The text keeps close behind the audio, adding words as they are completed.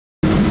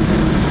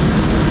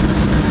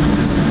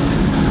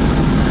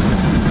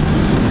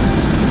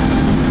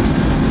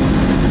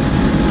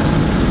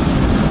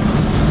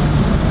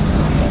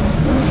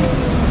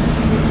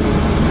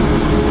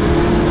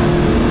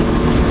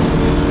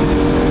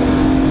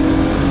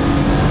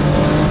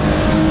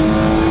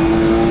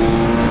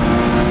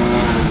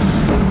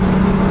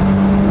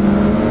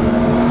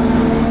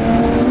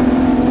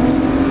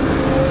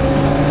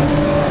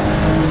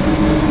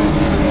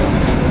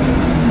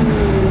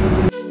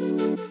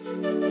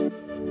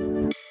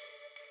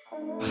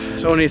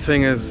The only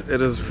thing is, it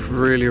is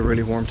really,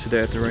 really warm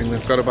today at the ring.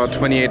 We've got about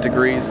 28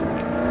 degrees.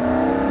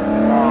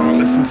 Oh,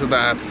 listen to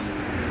that.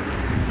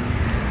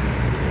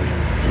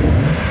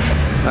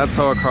 That's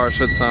how a car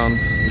should sound.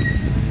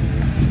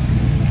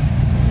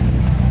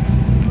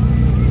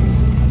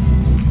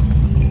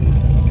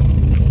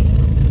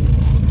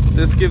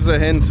 This gives a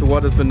hint to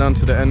what has been done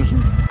to the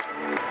engine.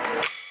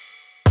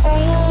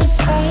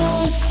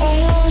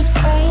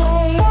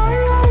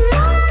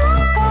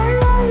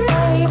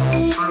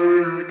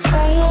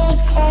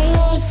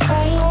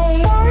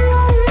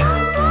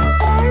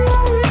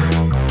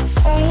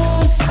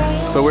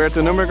 So we're at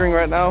the Nürburgring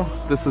right now.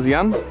 This is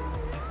Jan.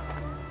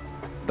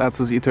 That's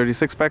his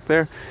E36 back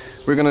there.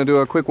 We're gonna do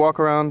a quick walk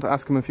around,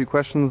 ask him a few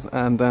questions,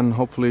 and then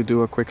hopefully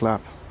do a quick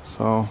lap.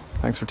 So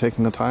thanks for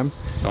taking the time.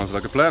 Sounds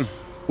like a plan.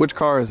 Which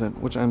car is it?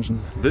 Which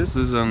engine? This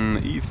is an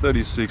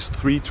E36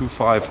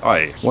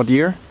 325i. What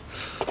year?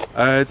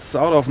 It's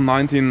out of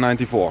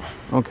 1994.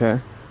 Okay.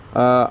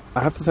 I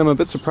have to say I'm a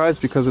bit surprised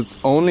because it's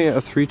only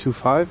a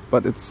 325,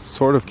 but it's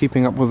sort of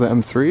keeping up with the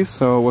M3s,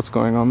 so what's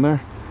going on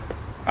there?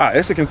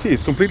 As you can see,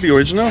 it's completely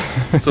original,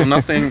 so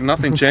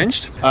nothing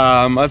changed.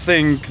 I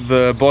think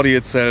the body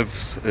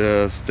itself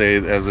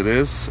stayed as it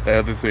is.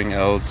 Everything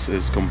else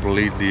is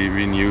completely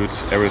renewed.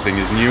 Everything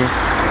is new.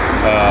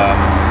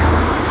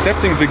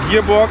 Excepting the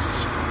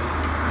gearbox,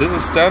 this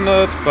is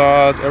standard,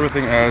 but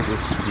everything else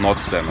is not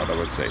standard, I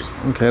would say.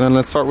 Okay, then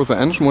let's start with the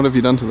engine. What have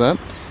you done to that?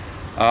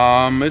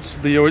 It's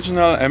the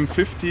original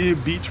M50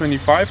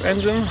 B25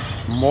 engine,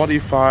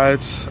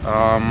 modified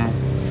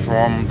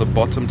from the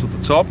bottom to the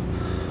top.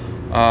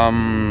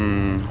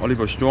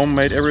 Oliver Sturm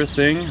made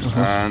everything,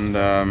 and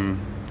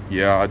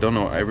yeah, I don't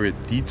know every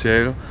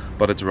detail,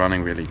 but it's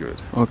running really good.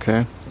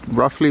 Okay.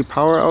 Roughly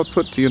power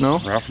output, do you know?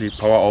 Roughly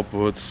power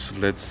outputs,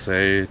 let's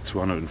say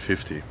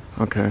 250.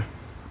 Okay.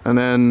 And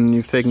then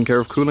you've taken care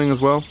of cooling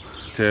as well?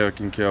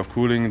 Taking care of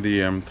cooling, the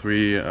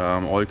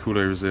M3 oil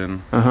cooler is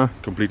in,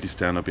 completely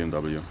standard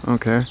BMW.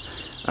 Okay.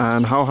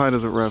 And how high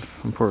does it rev?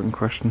 Important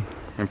question.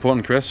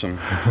 Important question.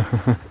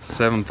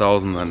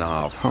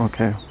 7,500.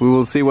 Okay, we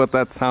will see what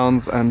that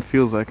sounds and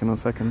feels like in a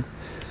second.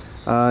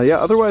 Yeah,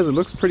 otherwise it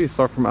looks pretty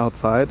stock from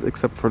outside,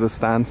 except for the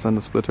stance and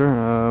the splitter.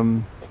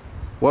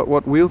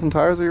 What wheels and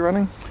tires are you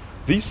running?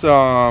 These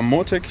are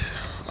Motec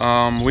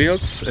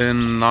wheels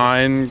in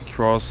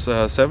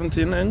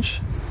 9x17 inch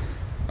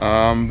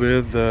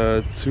with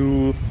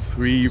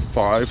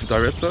 235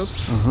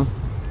 Directors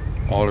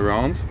all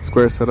around.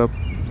 Square setup?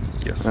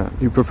 Yes.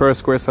 You prefer a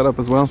square setup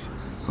as well?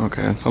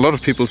 Okay, a lot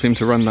of people seem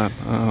to run that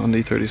on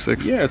the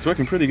E36. Yeah, it's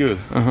working pretty good.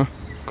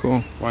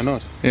 Cool. Why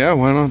not? Yeah,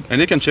 why not? And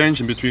you can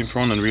change in between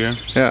front and rear.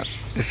 Yeah,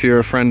 if you're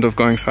a friend of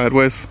going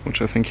sideways,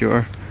 which I think you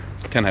are.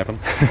 Can happen.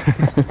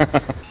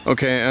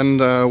 Okay, and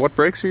what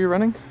brakes are you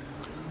running?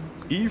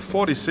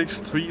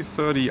 E36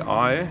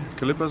 330i,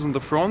 calipers in the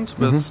front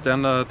with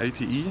standard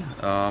ATE.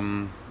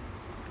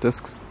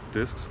 Discs?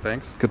 Discs,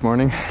 thanks. Good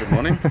morning. Good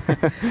morning.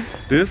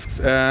 Discs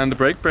and the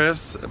brake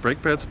pads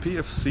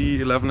PFC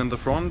 11 in the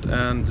front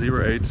and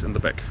 08 in the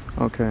back.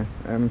 Okay,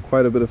 and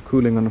quite a bit of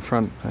cooling on the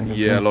front, I guess.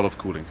 Yeah, a lot of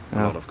cooling.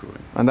 A lot of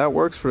cooling. And that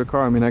works for the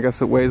car. I mean, I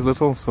guess it weighs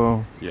little,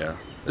 so... Yeah,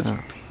 it's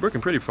working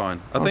pretty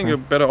fine. I think a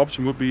better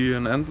option would be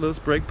an endless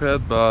brake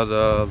pad, but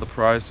the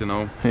price, you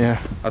know,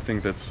 I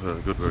think that's a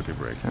good working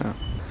brake. Yeah.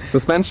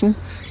 Suspension?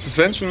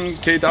 Suspension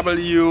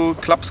KW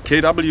Club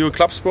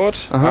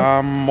Sport,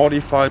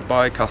 modified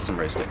by Custom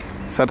Race Stick.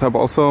 Setup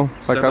also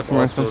by Custom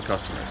Race Stick? Also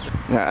Custom Race Stick.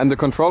 Yeah, and the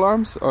control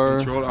arms? Or?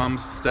 Control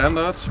arms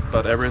standard,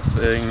 but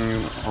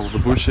everything of the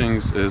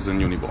bushings is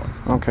in Uniborn.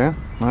 Okay,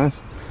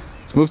 nice.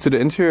 Let's move to the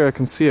interior. I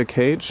can see a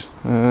cage,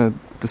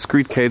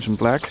 discreet cage in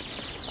black.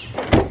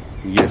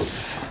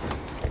 Yes.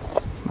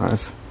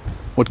 Nice.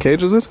 What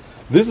cage is it?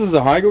 This is a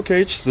Hygo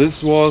cage.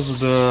 This was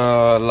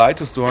the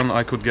lightest one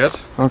I could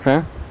get.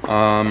 Okay.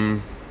 For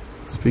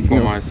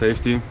my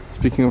safety.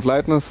 Speaking of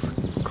lightness,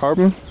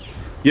 carbon?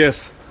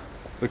 Yes.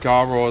 The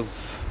car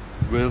was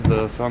with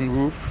the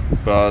sunroof,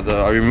 but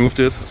I removed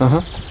it.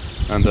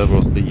 And that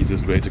was the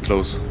easiest way to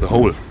close the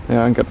hole.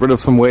 Yeah, and get rid of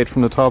some weight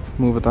from the top,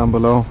 move it down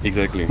below.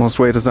 Exactly. Most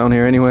weight is down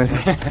here anyways.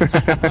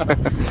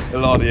 A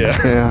lot, yeah.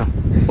 Yeah.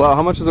 Well,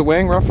 how much is it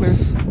weighing roughly?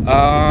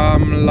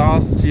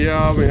 Last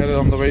year we had it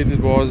on the weight, it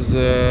was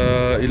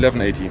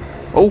 1180.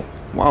 Oh,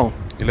 wow.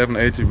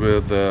 1180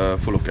 with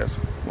full of gas.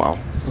 Wow.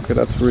 Okay,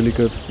 that's really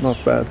good. Not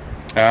bad.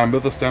 And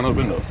with the standard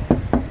windows.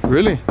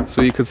 Really?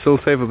 So you could still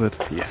save a bit?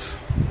 Yes.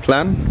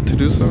 Plan to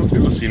do so? We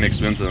will see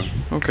next winter.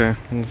 Okay,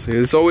 we'll see.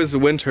 It's always the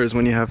winters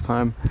when you have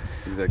time.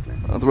 Exactly.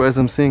 Otherwise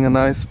I'm seeing a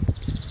nice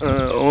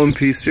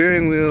OMP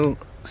steering wheel,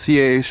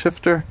 CA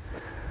shifter.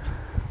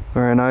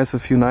 Very nice, a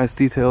few nice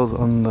details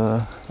on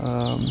the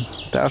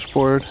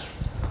dashboard.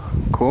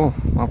 Cool,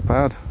 not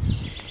bad.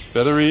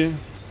 Battery,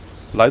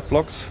 light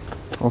blocks.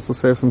 Also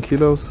save some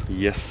kilos.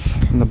 Yes.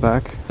 In the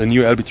back. The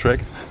new LB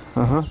track.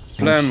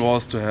 Plan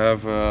was to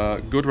have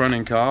a good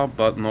running car,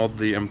 but not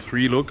the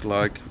M3 look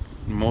like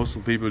most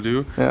of the people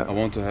do. Yeah. I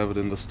want to have it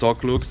in the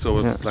stock look, so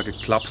it's like a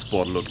club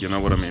sport look, you know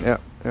what I mean? Yeah,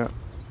 yeah.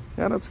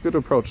 Yeah, that's a good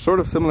approach. Sort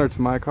of similar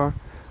to my car,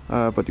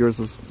 but yours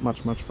is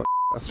much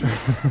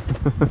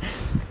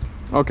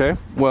Okay,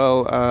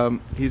 well,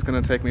 he's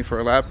gonna take me for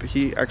a lap.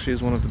 He actually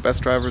is one of the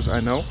best drivers I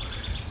know,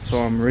 so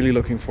I'm really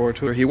looking forward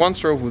to it. He once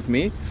drove with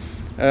me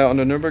on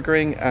the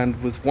Nürburgring, and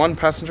with one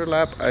passenger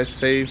lap I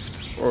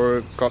saved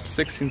or got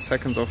 16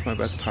 seconds off my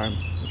best time,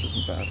 which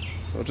isn't bad.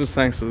 So just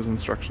thanks to his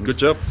instructions. Good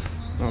job.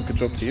 Oh, good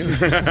job to you.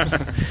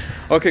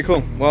 Okay,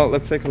 cool. Well,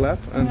 let's take a lap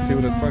and see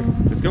what it's like.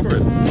 Let's go for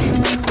it.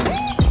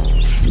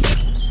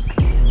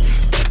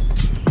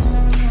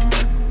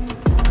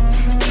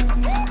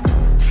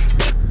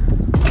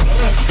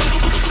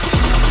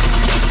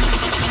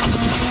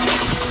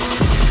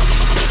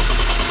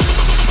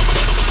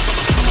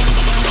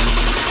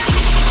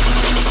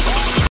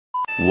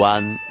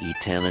 One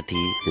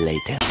eternity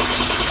later.